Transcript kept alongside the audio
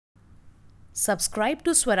Subscribe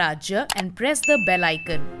to Swarajya and press the bell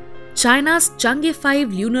icon. China's Chang'e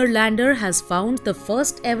 5 lunar lander has found the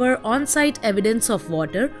first ever on-site evidence of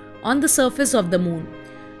water on the surface of the moon.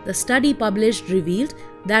 The study published revealed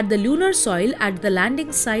that the lunar soil at the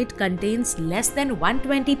landing site contains less than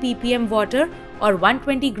 120 ppm water or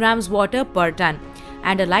 120 grams water per ton,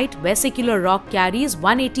 and a light vesicular rock carries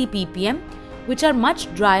 180 ppm, which are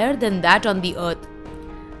much drier than that on the Earth.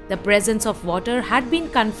 The presence of water had been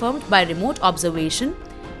confirmed by remote observation,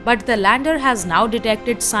 but the lander has now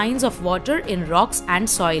detected signs of water in rocks and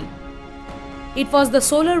soil. It was the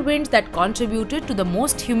solar wind that contributed to the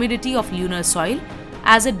most humidity of lunar soil,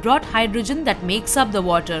 as it brought hydrogen that makes up the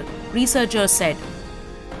water, researchers said.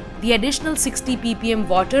 The additional 60 ppm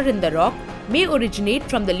water in the rock may originate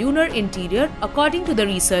from the lunar interior, according to the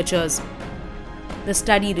researchers. The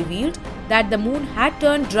study revealed that the moon had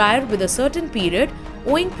turned drier with a certain period,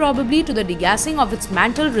 owing probably to the degassing of its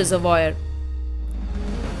mantle reservoir.